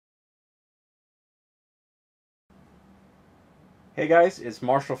Hey guys, it's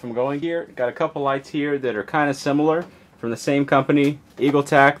Marshall from Going Gear. Got a couple lights here that are kind of similar from the same company,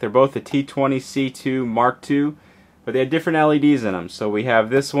 Eagletac. They're both the T20C2 MkII, but they have different LEDs in them. So we have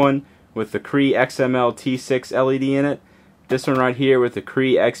this one with the Cree XML T6 LED in it. This one right here with the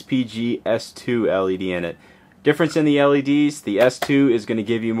Cree XPG S2 LED in it. Difference in the LEDs, the S2 is going to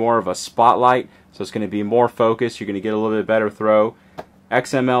give you more of a spotlight, so it's going to be more focused. You're going to get a little bit better throw.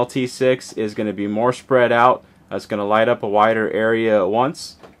 XML T6 is going to be more spread out. It's going to light up a wider area at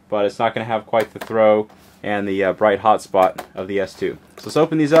once, but it's not going to have quite the throw and the bright hotspot of the S2. So let's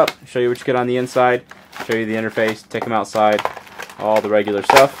open these up, show you what you get on the inside, show you the interface, take them outside, all the regular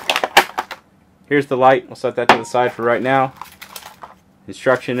stuff. Here's the light. We'll set that to the side for right now.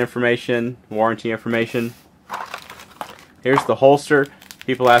 Instruction information, warranty information. Here's the holster.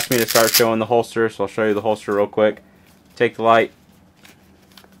 People ask me to start showing the holster, so I'll show you the holster real quick. Take the light,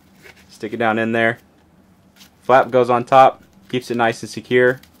 stick it down in there. Flap goes on top, keeps it nice and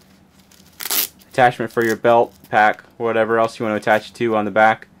secure. Attachment for your belt, pack, whatever else you want to attach it to on the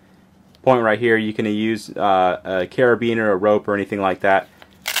back. Point right here, you can use a carabiner, a rope, or anything like that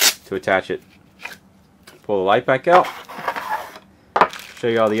to attach it. Pull the light back out. Show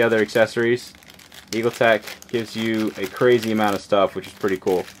you all the other accessories. Eagletac gives you a crazy amount of stuff, which is pretty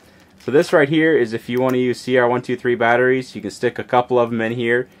cool. So this right here is if you want to use CR123 batteries, you can stick a couple of them in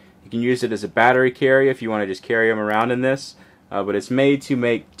here. You can use it as a battery carry if you want to just carry them around in this, but it's made to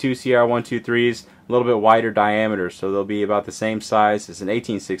make two CR123s a little bit wider diameter, so they'll be about the same size as an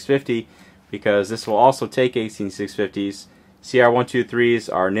 18650, because this will also take 18650s.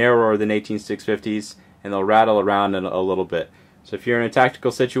 CR123s are narrower than 18650s, and they'll rattle around in a little bit. So if you're in a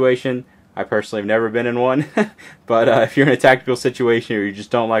tactical situation, I personally have never been in one, but if you're in a tactical situation or you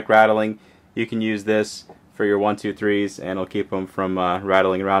just don't like rattling, you can use this for your 123s, and it'll keep them from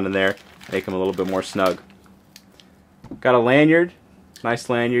rattling around in there, make them a little bit more snug. Got a lanyard, nice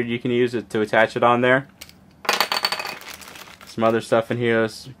lanyard. You can use it to attach it on there. Some other stuff in here.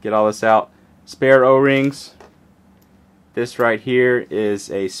 Let's get all this out. Spare O-rings. This right here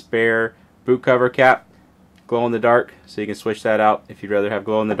is a spare boot cover cap, glow in the dark, so you can switch that out if you'd rather have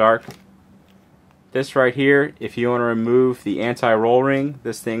glow in the dark. This right here, if you want to remove the anti-roll ring,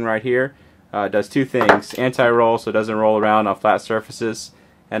 this thing right here does two things: anti-roll, so it doesn't roll around on flat surfaces,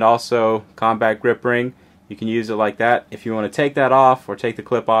 and also combat grip ring. You can use it like that. If you want to take that off or take the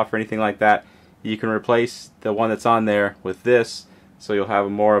clip off or anything like that, you can replace the one that's on there with this, so you'll have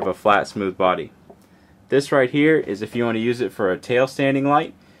more of a flat, smooth body. This right here is if you want to use it for a tail standing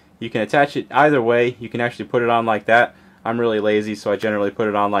light. You can attach it either way. You can actually put it on like that. I'm really lazy, so I generally put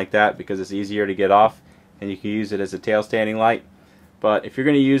it on like that because it's easier to get off, and you can use it as a tail standing light. But if you're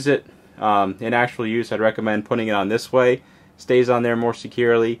going to use it in actual use, I'd recommend putting it on this way. Stays on there more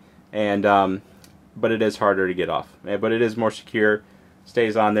securely, and but it is harder to get off. But it is more secure,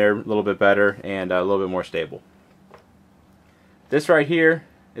 stays on there a little bit better, and a little bit more stable. This right here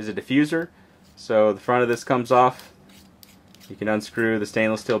is a diffuser. So the front of this comes off. You can unscrew the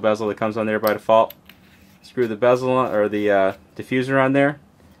stainless steel bezel that comes on there by default. Screw the bezel on, or the diffuser on there,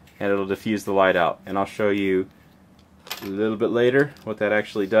 and it'll diffuse the light out. And I'll show you a little bit later what that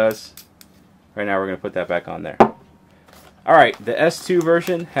actually does. Right now we're going to put that back on there. Alright, the S2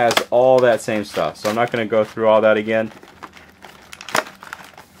 version has all that same stuff, so I'm not going to go through all that again.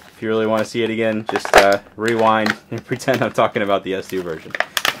 If you really want to see it again, just rewind and pretend I'm talking about the S2 version.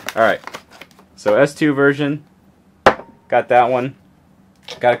 Alright, so S2 version, got that one.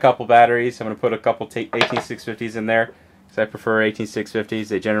 Got a couple batteries. I'm going to put a couple 18650s in there because I prefer 18650s.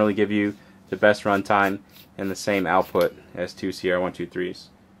 They generally give you the best run time and the same output as two CR123s.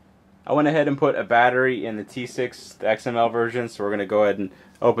 I went ahead and put a battery in the T6, the XML version, so we're going to go ahead and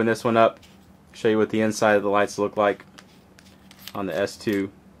open this one up, show you what the inside of the lights look like on the S2.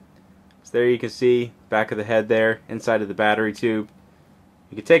 So there you can see back of the head there, inside of the battery tube.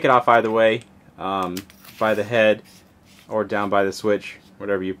 You can take it off either way, by the head or down by the switch,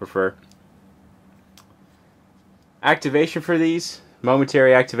 whatever you prefer. Activation for these,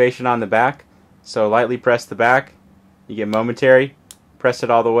 momentary activation on the back. So lightly press the back, you get momentary. Press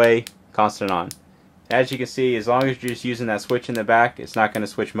it all the way, constant on. As you can see, as long as you're just using that switch in the back, it's not going to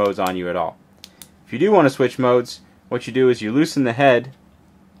switch modes on you at all. If you do want to switch modes, what you do is you loosen the head,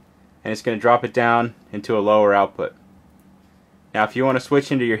 and it's going to drop it down into a lower output. Now if you want to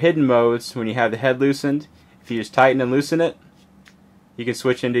switch into your hidden modes when you have the head loosened, if you just tighten and loosen it, you can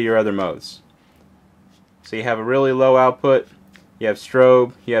switch into your other modes. So you have a really low output, you have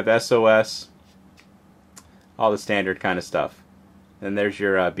strobe, you have SOS, all the standard kind of stuff. And there's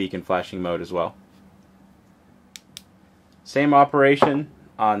your beacon flashing mode as well. Same operation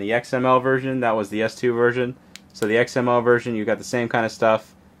on the XML version, that was the S2 version. So the XML version, you got the same kind of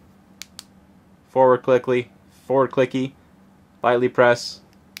stuff. Forward clicky, lightly press,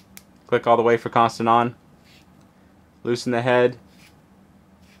 click all the way for constant on, loosen the head,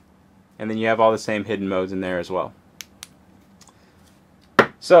 and then you have all the same hidden modes in there as well.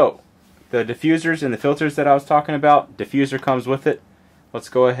 So the diffusers and the filters that I was talking about, diffuser comes with it. Let's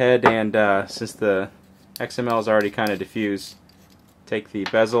go ahead and, since the XML is already kind of diffused, take the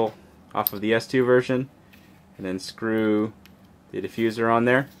bezel off of the S2 version and then screw the diffuser on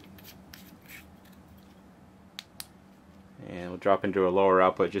there. And we'll drop into a lower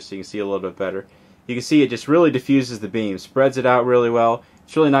output just so you can see a little bit better. You can see it just really diffuses the beam, spreads it out really well.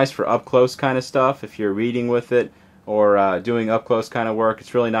 It's really nice for up close kind of stuff if you're reading with it or doing up close kind of work.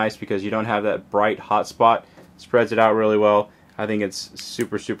 It's really nice because you don't have that bright hot spot. Spreads it out really well. I think it's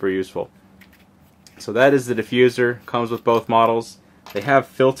super useful. So that is the diffuser. Comes with both models. They have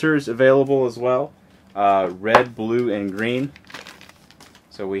filters available as well. Red, blue, and green.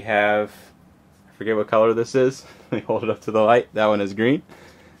 So we have, I forget what color this is. Let me hold it up to the light. That one is green.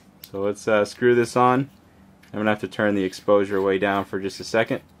 So let's screw this on. I'm going to have to turn the exposure way down for just a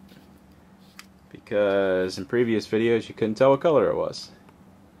second, because in previous videos you couldn't tell what color it was.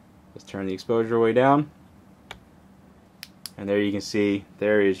 Let's turn the exposure way down. And there you can see,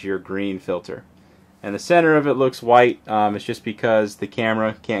 there is your green filter. And the center of it looks white. It's just because the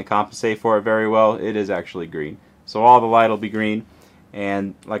camera can't compensate for it very well. It is actually green. So all the light will be green.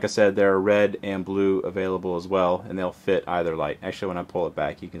 And like I said, there are red and blue available as well, and they'll fit either light. Actually, when I pull it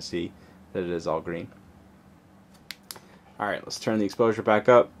back, you can see that it is all green. Alright, let's turn the exposure back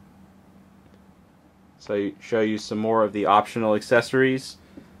up. So show you some more of the optional accessories.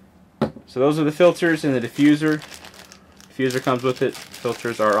 So those are the filters and the diffuser. Diffuser comes with it.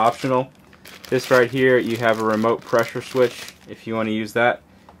 Filters are optional. This right here, you have a remote pressure switch if you want to use that.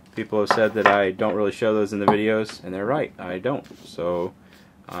 People have said that I don't really show those in the videos, and they're right, I don't. So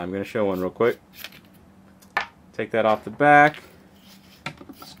I'm going to show one real quick. Take that off the back,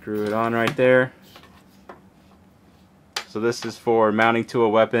 screw it on right there. So this is for mounting to a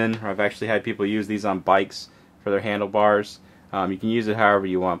weapon. I've actually had people use these on bikes for their handlebars. You can use it however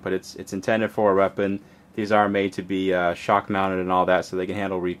you want, but it's intended for a weapon. These are made to be shock mounted and all that, so they can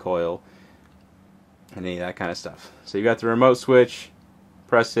handle recoil and any of that kind of stuff. So you got the remote switch,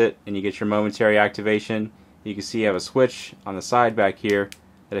 press it, and you get your momentary activation. You can see you have a switch on the side back here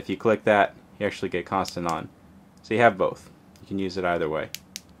that if you click that, you actually get constant on. So you have both. You can use it either way.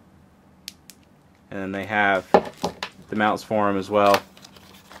 And then they have the mounts for them as well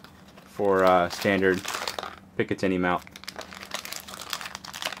for standard Picatinny mount.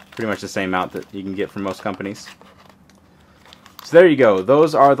 Pretty much the same mount that you can get from most companies. So there you go.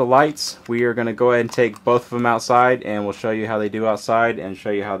 Those are the lights. We are going to go ahead and take both of them outside, and we'll show you how they do outside and show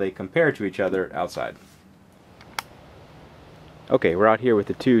you how they compare to each other outside. Okay, we're out here with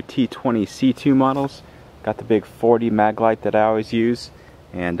the two T20C2 models. Got the big 40 mag light that I always use,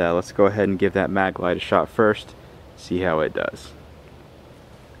 and let's go ahead and give that mag light a shot first, see how it does.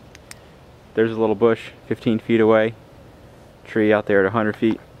 There's a little bush 15 feet away, tree out there at 100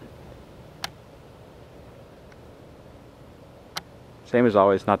 feet. Same as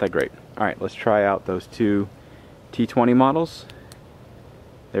always, not that great. Alright, let's try out those two T20 models.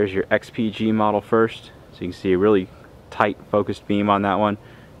 There's your XPG model first. So you can see a really tight focused beam on that one.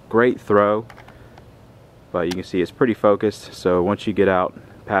 Great throw, but you can see it's pretty focused. So once you get out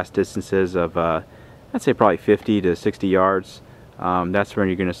past distances of, I'd say probably 50 to 60 yards, that's when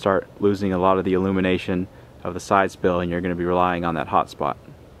you're going to start losing a lot of the illumination of the side spill, and you're going to be relying on that hot spot.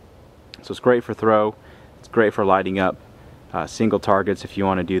 So it's great for throw. It's great for lighting up. Single targets if you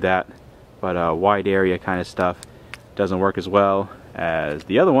want to do that, but wide area kind of stuff doesn't work as well as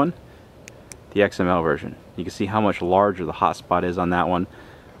the other one, the XML version. You can see how much larger the hotspot is on that one.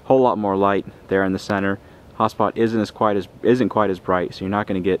 Whole lot more light there in the center. Hotspot isn't quite as bright, so you're not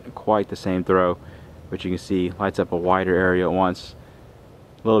going to get quite the same throw, but you can see lights up a wider area at once.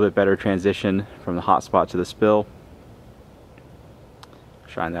 A little bit better transition from the hotspot to the spill.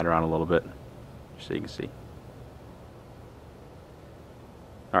 Shine that around a little bit so you can see.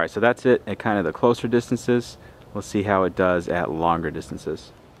 Alright, so that's it at kind of the closer distances. Let's see how it does at longer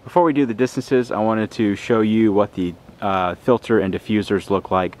distances. Before we do the distances, I wanted to show you what the filter and diffusers look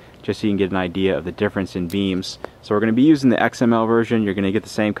like, just so you can get an idea of the difference in beams. So we're going to be using the XML version. You're going to get the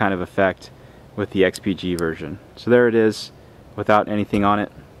same kind of effect with the XPG version. So there it is without anything on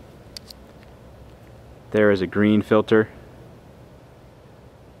it. There is a green filter.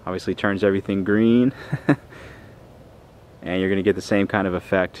 Obviously turns everything green. And you're going to get the same kind of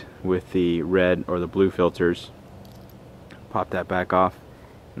effect with the red or the blue filters. Pop that back off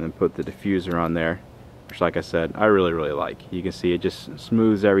and then put the diffuser on there. which, like I said, I really like. You can see it just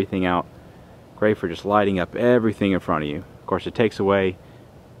smooths everything out. Great for just lighting up everything in front of you. Of course, it takes away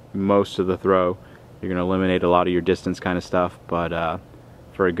most of the throw. You're going to eliminate a lot of your distance kind of stuff, but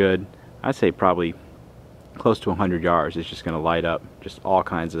for a good, I'd say probably close to 100 yards, it's just going to light up just all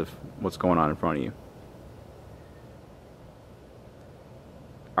kinds of what's going on in front of you.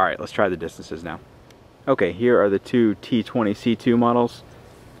 Alright, let's try the distances now. Okay, here are the two T20C2 models.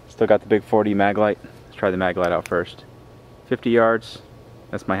 Still got the big 40 mag light. Let's try the mag light out first. 50 yards,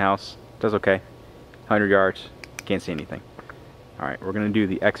 that's my house. Does okay. 100 yards, can't see anything. Alright, we're going to do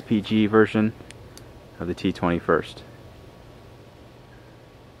the XPG version of the T20 first.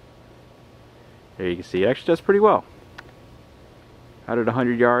 There you can see it actually does pretty well. Out at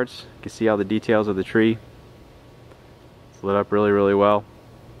 100 yards, you can see all the details of the tree. It's lit up really well.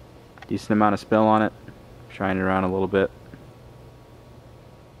 Decent amount of spill on it. Shine it around a little bit.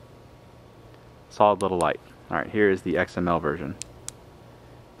 Solid little light. Alright, here is the XML version.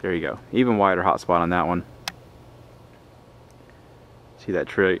 There you go. Even wider hotspot on that one. See that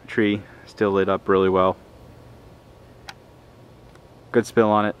tree still lit up really well. Good spill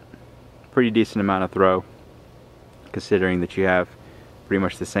on it. Pretty decent amount of throw, considering that you have pretty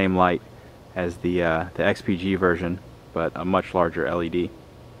much the same light as the XPG version, but a much larger LED.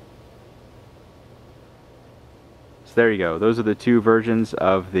 So there you go. Those are the two versions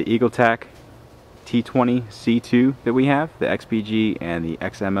of the Eagletac T20C2 that we have, the XPG and the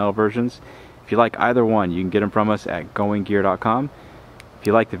XML versions. If you like either one, you can get them from us at goinggear.com. If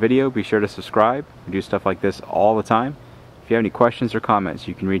you like the video, be sure to subscribe. We do stuff like this all the time. If you have any questions or comments,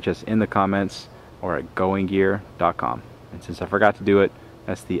 you can reach us in the comments or at goinggear.com. And since I forgot to do it,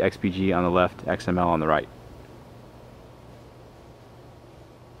 that's the XPG on the left, XML on the right.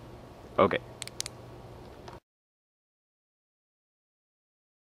 Okay.